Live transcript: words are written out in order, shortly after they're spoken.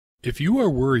If you are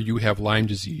worried you have Lyme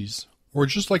disease, or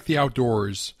just like the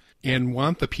outdoors, and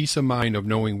want the peace of mind of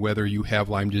knowing whether you have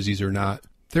Lyme disease or not,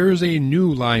 there is a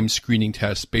new Lyme screening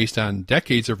test based on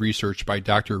decades of research by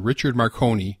Dr. Richard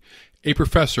Marconi, a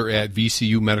professor at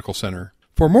VCU Medical Center.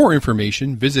 For more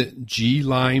information, visit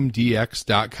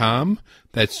glymedx.com,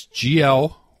 that's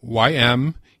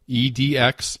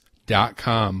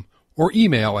glymedx.com, or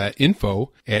email at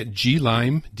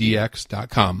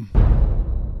info@glymedx.com.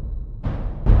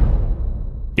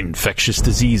 Infectious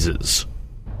diseases,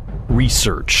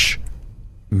 research,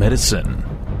 medicine,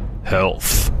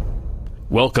 health.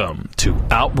 Welcome to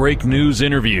Outbreak News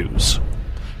Interviews.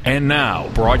 And now,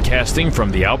 broadcasting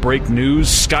from the Outbreak News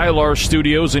Skylar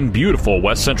Studios in beautiful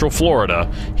West Central Florida,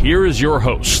 here is your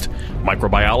host,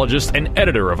 microbiologist and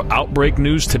editor of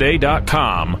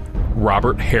OutbreakNewsToday.com,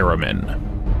 Robert Harriman.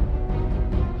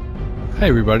 Hi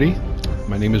everybody,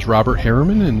 my name is Robert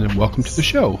Harriman and welcome to the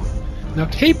show. Now,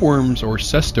 tapeworms or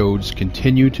cestodes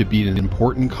continue to be an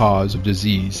important cause of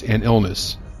disease and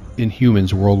illness in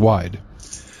humans worldwide.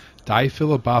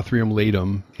 Diphyllobothrium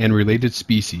latum and related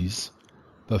species,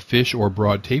 the fish or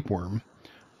broad tapeworm,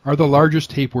 are the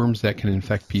largest tapeworms that can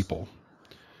infect people.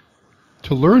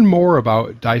 To learn more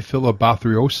about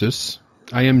Diphyllobothriasis,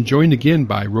 I am joined again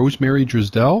by Rosemary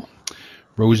Drisdelle.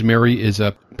 Rosemary is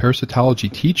a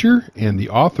parasitology teacher and the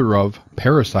author of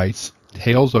Parasites,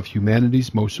 Tales of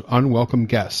Humanity's Most Unwelcome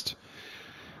Guest.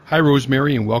 Hi,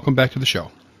 Rosemary, and welcome back to the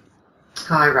show.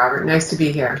 Hi, Robert. Nice to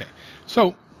be here. Okay.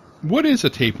 So, what is a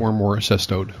tapeworm or a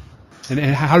cestode? And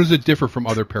how does it differ from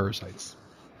other parasites?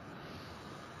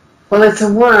 Well, it's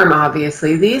a worm,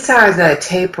 obviously. These are the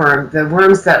tapeworm, the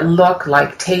worms that look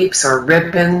like tapes or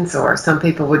ribbons, or some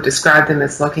people would describe them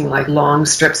as looking like long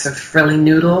strips of frilly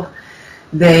noodle.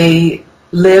 They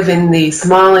live in the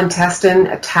small intestine,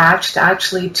 attached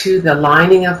actually to the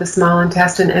lining of the small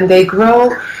intestine, and they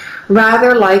grow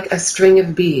rather like a string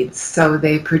of beads. So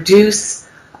they produce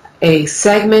a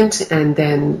segment, and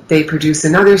then they produce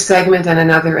another segment and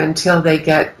another until they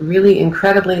get really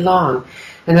incredibly long.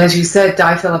 And as you said,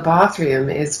 Diphyllobothrium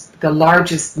is the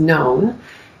largest known.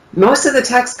 Most of the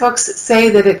textbooks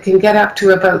say that it can get up to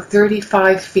about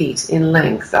 35 feet in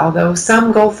length, although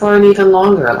some go for an even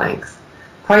longer length.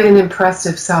 Quite an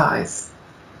impressive size.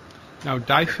 Now,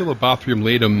 Diphyllobothrium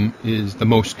latum is the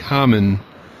most common,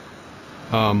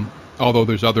 although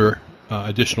there's other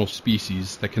additional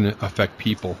species that can affect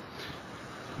people.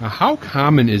 Now, how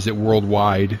common is it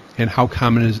worldwide, and how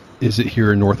common is it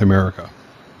here in North America?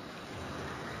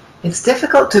 It's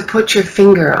difficult to put your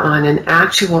finger on an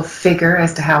actual figure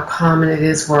as to how common it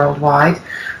is worldwide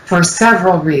for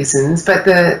several reasons, but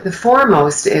the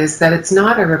foremost is that it's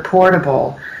not a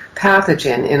reportable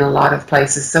pathogen in a lot of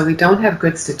places, so we don't have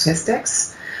good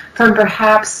statistics. From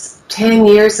perhaps 10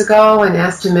 years ago, an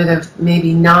estimate of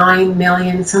maybe 9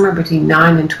 million, somewhere between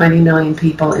 9 and 20 million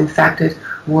people infected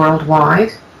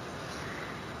worldwide.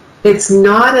 It's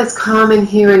not as common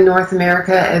here in North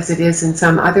America as it is in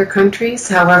some other countries.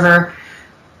 However,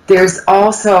 there's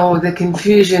also the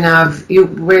confusion of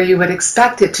where you would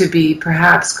expect it to be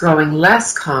perhaps growing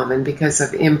less common because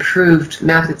of improved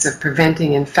methods of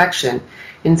preventing infection.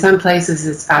 In some places,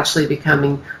 it's actually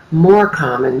becoming more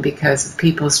common because of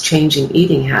people's changing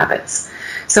eating habits.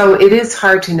 So it is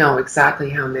hard to know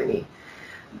exactly how many.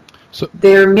 So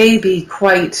there may be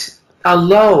quite a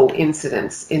low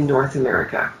incidence in North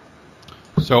America.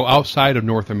 So outside of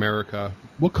North America,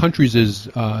 what countries is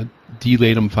D.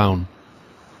 latum found?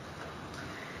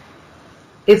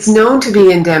 It's known to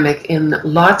be endemic in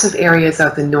lots of areas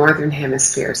of the northern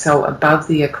hemisphere, so above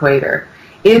the equator.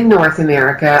 In North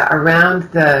America,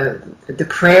 around the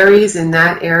prairies in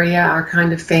that area are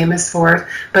kind of famous for it,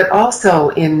 but also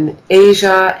in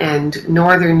Asia and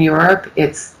Northern Europe,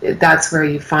 that's where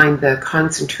you find the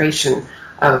concentration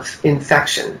of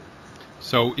infection.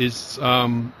 So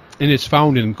and it's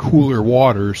found in cooler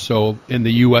water. So in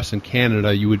the U.S. and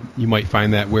Canada, you might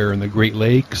find that where in the Great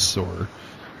Lakes or.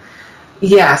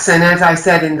 Yes, and as I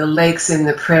said, in the lakes, in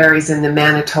the prairies, in the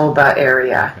Manitoba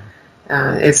area. Okay.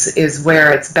 Is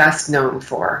where it's best known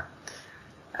for.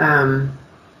 I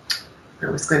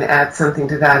was going to add something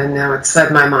to that, and now it's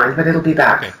fled my mind, but it'll be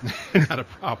back. Okay. Not a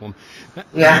problem.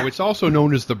 Yeah. Now, it's also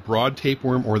known as the broad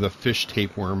tapeworm or the fish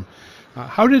tapeworm.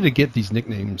 How did it get these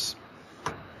nicknames?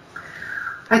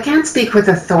 I can't speak with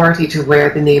authority to where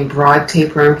the name broad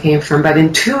tapeworm came from, but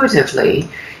intuitively,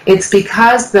 it's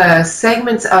because the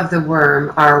segments of the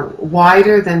worm are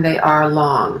wider than they are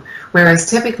long, whereas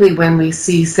typically when we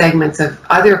see segments of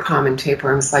other common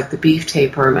tapeworms like the beef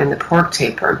tapeworm and the pork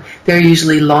tapeworm, they're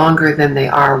usually longer than they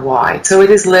are wide. So it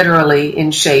is literally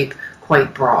in shape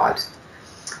quite broad.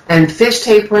 and fish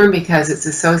tapeworm because it's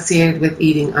associated with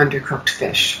eating undercooked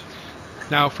fish.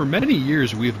 Now, for many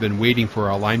years, we have been waiting for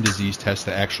a Lyme disease test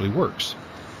that actually works.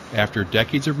 After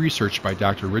decades of research by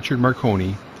Dr. Richard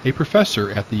Marconi, a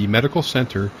professor at the Medical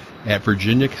Center at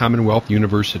Virginia Commonwealth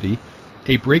University,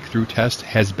 a breakthrough test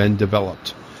has been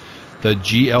developed. The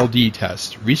GLD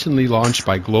test, recently launched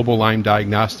by Global Lyme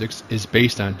Diagnostics, is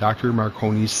based on Dr.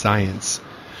 Marconi's science.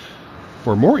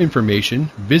 For more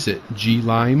information, visit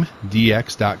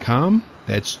glymedx.com,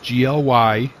 that's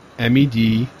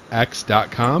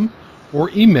glymedx.com, or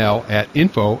email at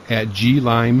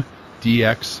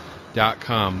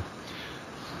info@glymedx.com.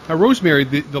 Now, Rosemary,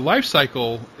 the life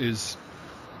cycle is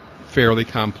fairly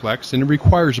complex and it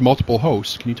requires multiple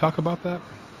hosts. Can you talk about that?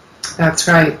 That's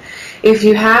right. If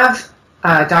you have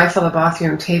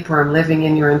Diphyllobothrium tapeworm living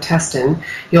in your intestine,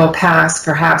 you'll pass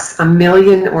perhaps 1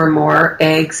 million or more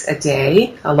eggs a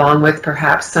day, along with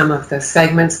perhaps some of the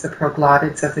segments, the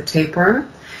proglottids of the tapeworm.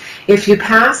 If you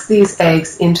pass these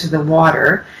eggs into the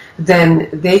water, then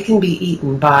they can be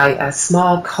eaten by a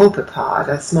small copepod,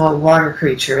 a small water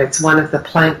creature. It's one of the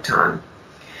plankton.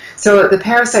 So the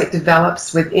parasite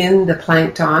develops within the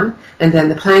plankton, and then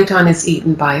the plankton is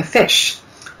eaten by a fish,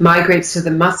 migrates to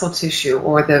the muscle tissue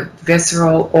or the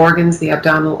visceral organs, the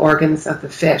abdominal organs of the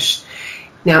fish.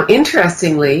 Now,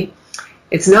 interestingly,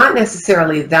 it's not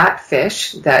necessarily that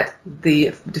fish that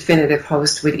the definitive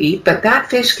host would eat, but that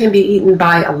fish can be eaten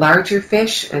by a larger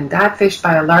fish, and that fish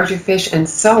by a larger fish, and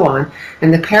so on.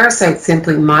 And the parasite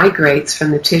simply migrates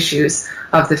from the tissues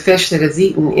of the fish that is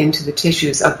eaten into the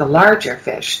tissues of the larger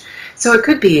fish. So it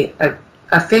could be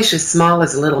a fish as small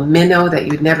as a little minnow that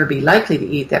you'd never be likely to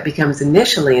eat that becomes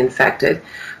initially infected,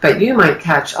 but you might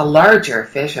catch a larger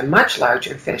fish, a much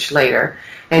larger fish later,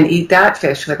 and eat that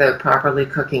fish without properly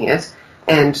cooking it.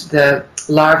 And the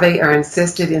larvae are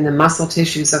encysted in the muscle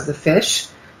tissues of the fish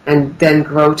and then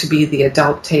grow to be the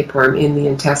adult tapeworm in the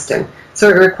intestine. So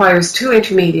it requires 2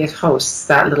 intermediate hosts,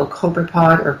 that little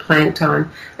copepod or plankton,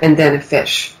 and then a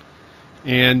fish.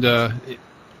 And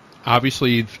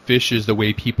obviously, fish is the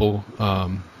way people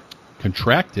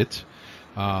contract it.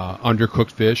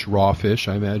 Undercooked fish, raw fish,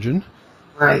 I imagine.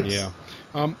 Right. Yeah.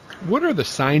 What are the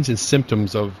signs and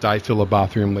symptoms of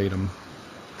Diphyllobothrium latum?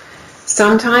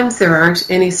 Sometimes there aren't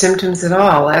any symptoms at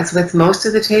all. As with most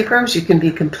of the tapeworms, you can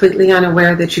be completely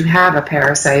unaware that you have a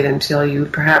parasite until you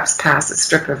perhaps pass a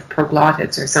strip of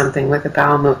proglottids or something with a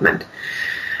bowel movement.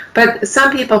 But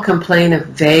some people complain of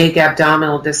vague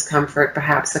abdominal discomfort,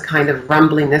 perhaps a kind of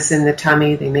rumbliness in the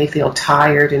tummy. They may feel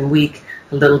tired and weak,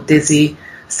 a little dizzy.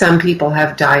 Some people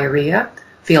have diarrhea,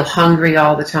 feel hungry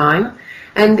all the time.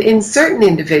 And in certain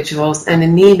individuals, an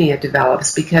anemia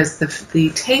develops because the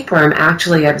tapeworm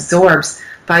actually absorbs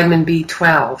vitamin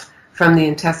B12 from the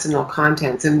intestinal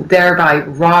contents and thereby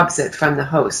robs it from the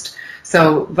host.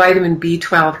 So vitamin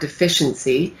B12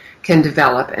 deficiency can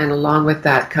develop, and along with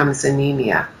that comes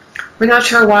anemia. We're not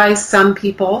sure why some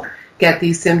people get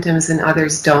these symptoms and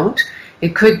others don't.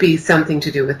 It could be something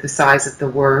to do with the size of the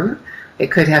worm. It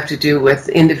could have to do with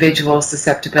individual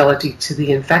susceptibility to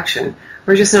the infection.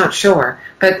 We're just not sure.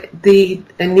 But the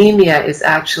anemia is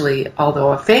actually,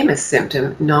 although a famous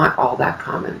symptom, not all that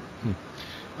common.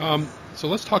 So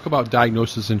let's talk about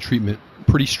diagnosis and treatment.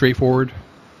 Pretty straightforward.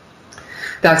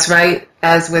 That's right.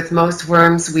 As with most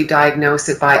worms, we diagnose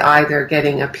it by either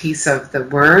getting a piece of the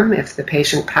worm. If the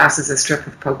patient passes a strip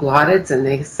of proglottids and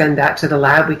they send that to the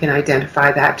lab, we can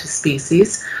identify that to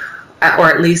species, or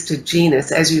at least to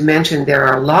genus. As you mentioned, there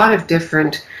are a lot of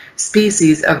different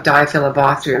species of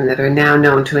Diphyllobothrium that are now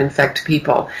known to infect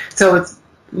people. So it's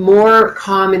more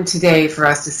common today for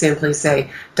us to simply say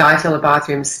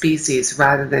Diphyllobothrium species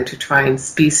rather than to try and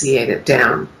speciate it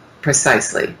down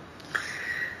precisely.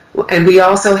 And we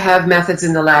also have methods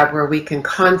in the lab where we can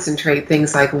concentrate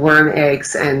things like worm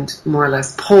eggs and more or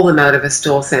less pull them out of a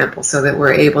stool sample so that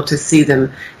we're able to see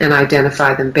them and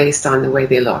identify them based on the way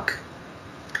they look.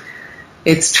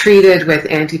 It's treated with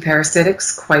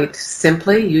antiparasitics quite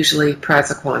simply, usually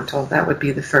praziquantel. That would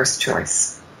be the first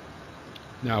choice.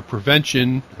 Now,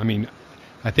 prevention,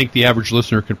 I think the average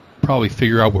listener could probably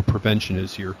figure out what prevention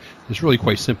is here. It's really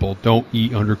quite simple. Don't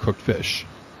eat undercooked fish.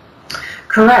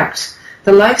 Correct.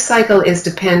 The life cycle is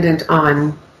dependent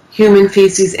on human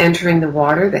feces entering the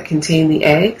water that contain the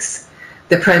eggs,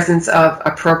 the presence of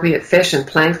appropriate fish and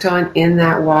plankton in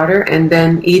that water, and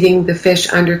then eating the fish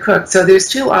undercooked. So there's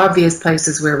 2 obvious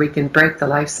places where we can break the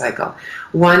life cycle.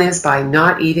 One is by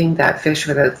not eating that fish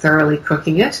without thoroughly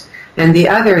cooking it, and the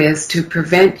other is to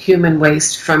prevent human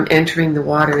waste from entering the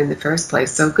water in the first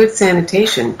place. So good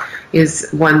sanitation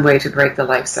is one way to break the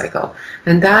life cycle.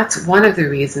 And that's one of the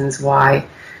reasons why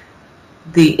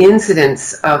the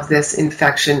incidence of this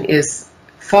infection is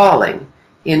falling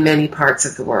in many parts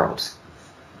of the world.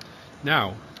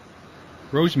 Now,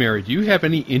 Rosemary, do you have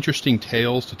any interesting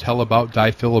tales to tell about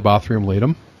Diphyllobothrium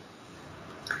latum?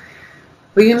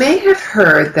 Well, you may have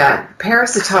heard that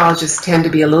parasitologists tend to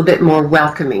be a little bit more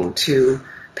welcoming to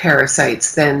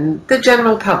parasites than the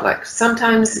general public,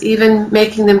 sometimes even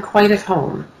making them quite at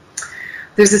home.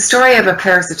 There's a story of a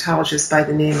parasitologist by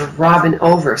the name of Robin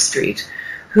Overstreet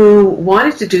who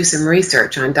wanted to do some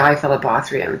research on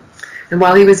Diphyllobothrium. And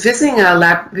while he was visiting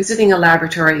a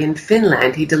laboratory in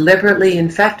Finland, he deliberately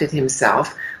infected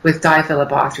himself with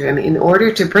Diphyllobothrium in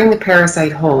order to bring the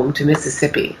parasite home to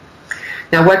Mississippi.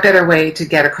 Now, what better way to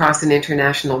get across an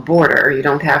international border? You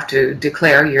don't have to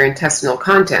declare your intestinal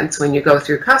contents when you go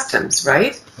through customs,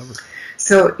 right?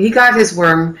 So he got his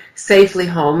worm safely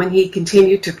home, and he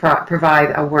continued to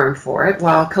provide a worm for it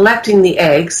while collecting the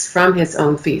eggs from his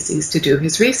own feces to do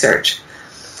his research.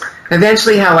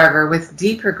 Eventually, however, with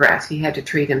deep regret, he had to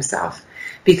treat himself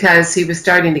because he was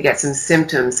starting to get some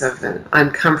symptoms of an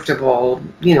uncomfortable,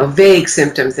 vague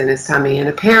symptoms in his tummy, and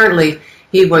apparently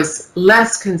he was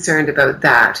less concerned about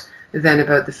that than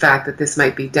about the fact that this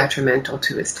might be detrimental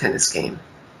to his tennis game.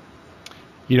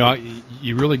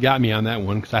 You really got me on that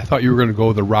one because I thought you were going to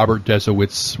go the Robert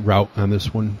Desowitz route on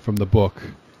this one from the book.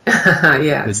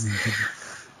 Yes.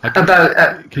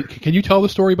 Can you tell the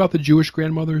story about the Jewish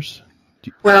grandmothers?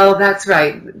 Well, that's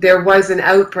right. There was an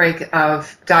outbreak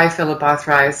of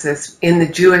diphyllobothriasis in the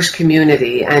Jewish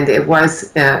community, and it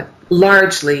was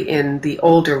largely in the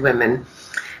older women.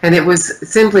 And it was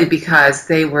simply because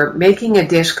they were making a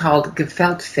dish called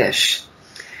gefilte fish.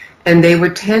 And they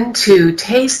would tend to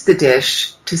taste the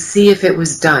dish to see if it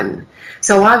was done.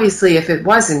 So obviously, if it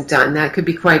wasn't done, that could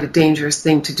be quite a dangerous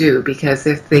thing to do, because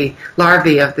if the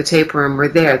larvae of the tapeworm were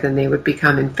there, then they would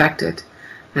become infected.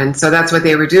 And so that's what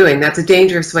they were doing. That's a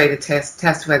dangerous way to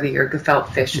test whether your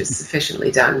gefilte fish is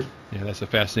sufficiently done. Yeah, that's a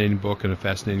fascinating book and a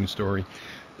fascinating story.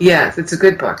 Yes, it's a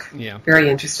good book. Yeah. Very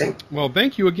interesting. Well,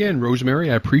 thank you again, Rosemary.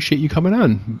 I appreciate you coming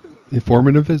on.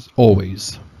 Informative as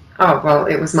always. Oh, well,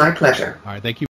 it was my pleasure. All right, thank you.